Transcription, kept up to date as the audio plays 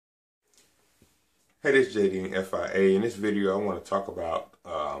Hey, this is JD and FIA. In this video, I want to talk about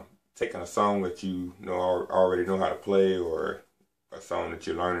taking a song that you already know how to play, or a song that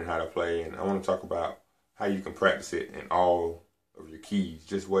you're learning how to play, and I want to talk about how you can practice it in all of your keys,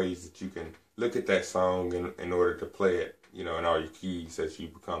 just ways that you can look at that song in order to play it, in all your keys, as you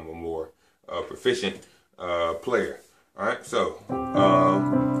become a more proficient player. All right, so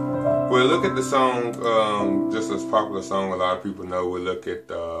we'll look at the song, just as popular song a lot of people know. We'll look at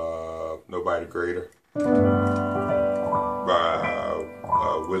Nobody Greater by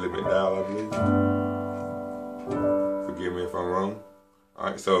Willie McDowell, I believe. Forgive me if I'm wrong.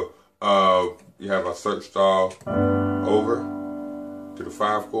 Alright, so you have a search star over to the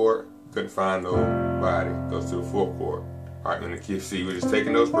 5 chord, couldn't find nobody, goes to the 4 chord. Alright, in the key of C, we're just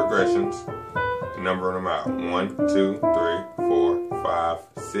taking those progressions and numbering them out. 1, 2, 3, 4, 5,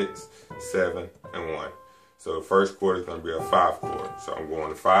 6, 7, and 1. So the first chord is going to be a 5 chord. So I'm going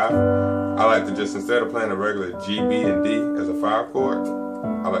to 5. I like to just, instead of playing a regular G, B, and D as a 5 chord,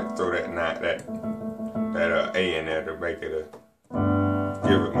 I like to throw that A in there to make it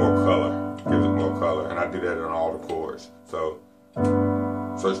give it more color. And I do that on all the chords. So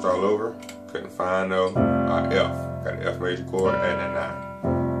searched all over, couldn't find no F. Got the F major chord, add that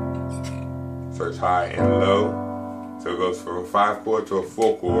 9. Search high and low. So it goes from a 5 chord to a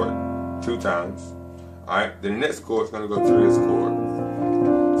 4 chord 2 times. Alright, the next chord is going to go to this chord.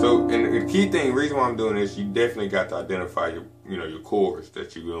 So, and the key thing, the reason why I'm doing this, you definitely got to identify your, your chords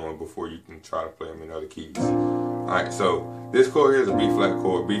that you're doing before you can try to play them in other keys. Alright, so this chord here is a B flat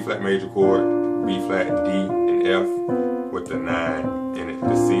chord, B flat major chord, B flat, D, and F with the 9 in it,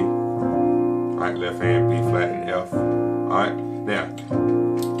 the C. Alright, left hand, B flat and F. Alright, now,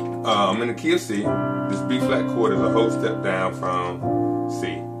 I'm in the key of C. This B flat chord is a whole step down from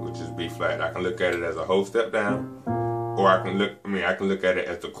C, which is B flat. I can look at it as a whole step down, or I can look at it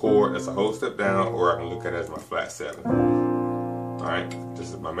as the chord as a whole step down, or I can look at it as my flat 7. Alright, this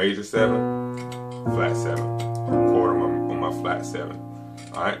is my major 7, flat 7, chord on my flat 7.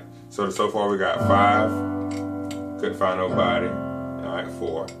 Alright, so far we got 5, couldn't find nobody. Alright,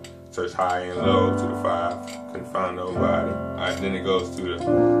 4, search high and low to the 5, couldn't find nobody. Alright, then it goes to the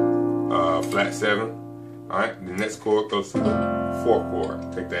flat 7. Alright, the next chord goes to the 4 chord.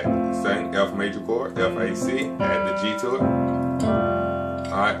 Take that same F major chord, F, A, C, add the G to it.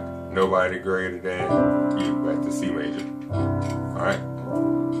 Alright, nobody greater than you, back to C major. Alright,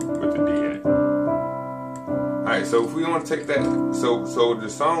 with the D in it. Alright, so if we want to take that, so the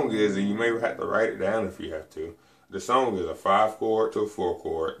song is, and you may have to write it down if you have to, the song is a 5 chord to a 4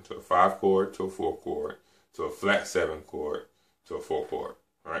 chord, to a 5 chord to a 4 chord, to a flat 7 chord, to a 4 chord.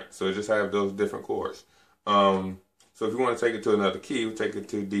 Alright, so just have those different chords. So if you want to take it to another key, we take it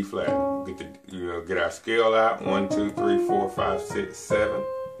to D flat. Get our scale out. 1, 2, 3, 4, 5, 6, 7,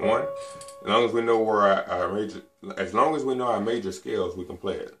 1. As long as we know where our major scales, we can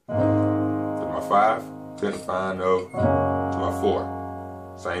play it. To my 5, couldn't find no. To my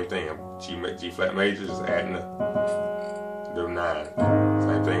 4, same thing. G flat major, just adding the 9.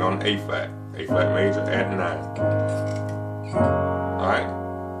 Same thing on A flat major, adding 9. All right.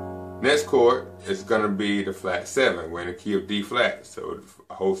 Next chord is going to be the flat 7. We're in the key of D flat. So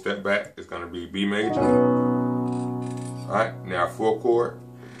a whole step back is going to be B major. Alright, now 4 chord.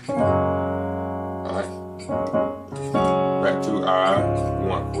 Alright. Back to our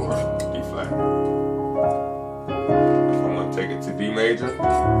 1 chord, D flat. If I'm going to take it to D major,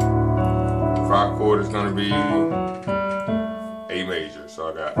 5 chord is going to be A major.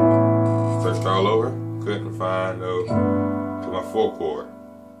 So I got searched all over, couldn't find no to my 4 chord.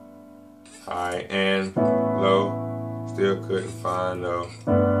 High and low, still couldn't find no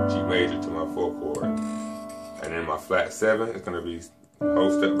G major to my 4 chord. And then my flat 7 is going to be whole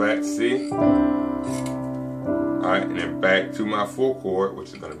step back, C. Alright, and then back to my 4 chord, which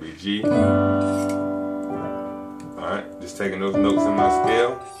is going to be G. Alright, just taking those notes in my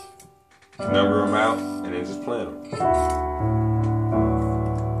scale, number them out, and then just playing them. If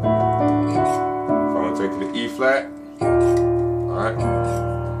I want to take it to E flat, alright.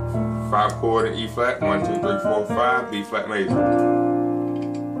 5 chord in E flat, 1, 2, 3, 4, 5, B flat major.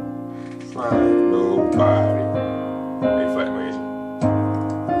 Find nobody. A flat major.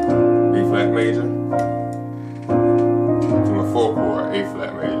 B flat major. To my 4 chord, A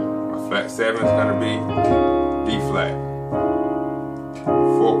flat major. My flat 7 is gonna be D flat.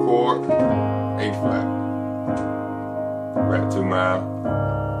 4 chord, A flat. Back to my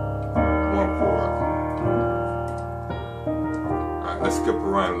 1 chord. Let's skip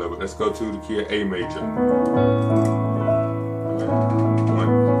around a little bit. Let's go to the key of A major. Okay.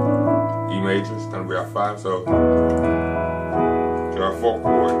 1, E major, it's going to be our 5. So, to our 4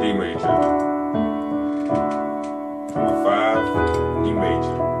 chord, D major. my 5, E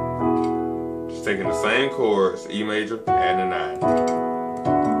major. Just taking the same chords, E major, adding a 9.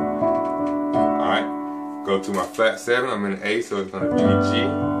 Alright, go to my flat 7, I'm in A, so it's going to be G.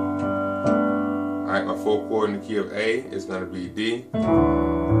 Alright, my 4th chord in the key of A is going to be D.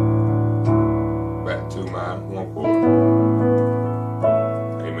 Back to my 1 chord,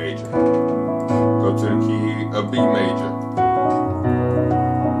 A major. Go to the key of B major.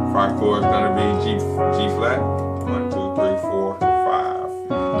 5 chord is going to be G flat. 1, 2, 3, 4, 5.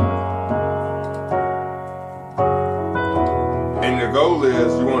 And the goal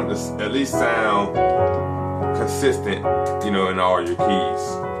is you want it to at least sound consistent, you know, in all your keys.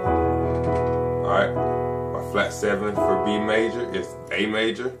 Alright, my flat 7 for B major is A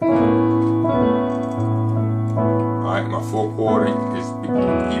major. Alright, my 4th chord is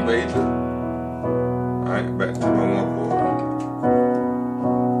E major. Alright, back to my 1 chord.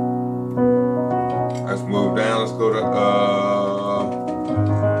 Let's move down, let's go to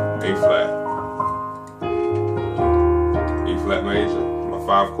A flat. E flat major, my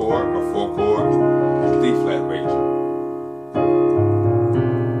 5 chord, my 4 chord is D flat major.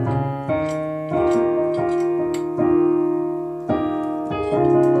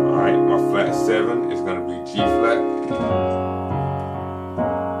 Alright, my flat 7 is going to be G flat.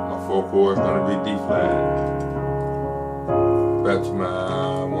 My 4 chord is going to be D flat. Back to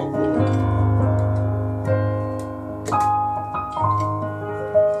my 1 chord.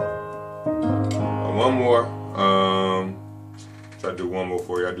 One more, try to do one more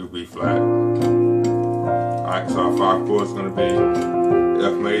for you. I do B flat. Alright, so our 5 chord is going to be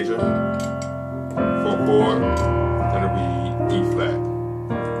F major. 4 chord is going to be E flat.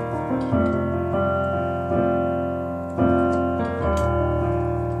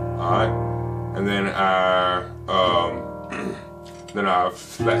 Alright, and then our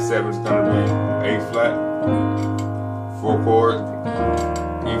flat 7 is going to be A flat. 4 chord,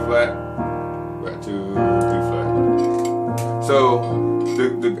 E flat. Back to B flat. So,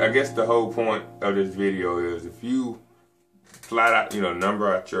 I guess the whole point of this video is if you flat out, you know,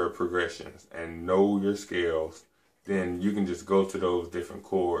 number out your progressions and know your scales, then you can just go to those different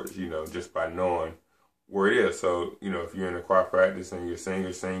chords, you know, just by knowing where it is. So, you know, if you're in a choir practice and you're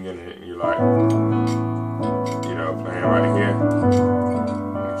singing and you're like, you know, playing right here in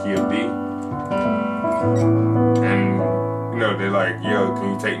the key of D, and you know, they're like, yo,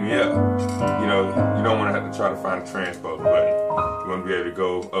 can you take me up? You know, you don't want to have to try to find a transpose button. You want to be able to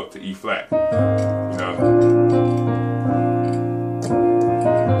go up to E flat.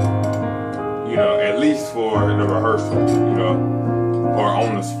 You know, at least for the rehearsal, you know, or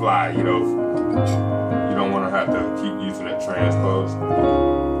on the fly, you know, you don't want to have to keep using that transpose.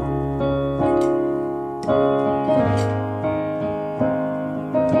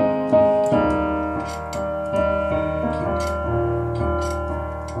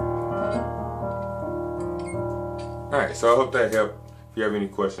 Alright, so I hope that helped. If you have any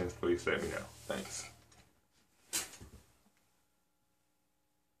questions, please let me know. Thanks.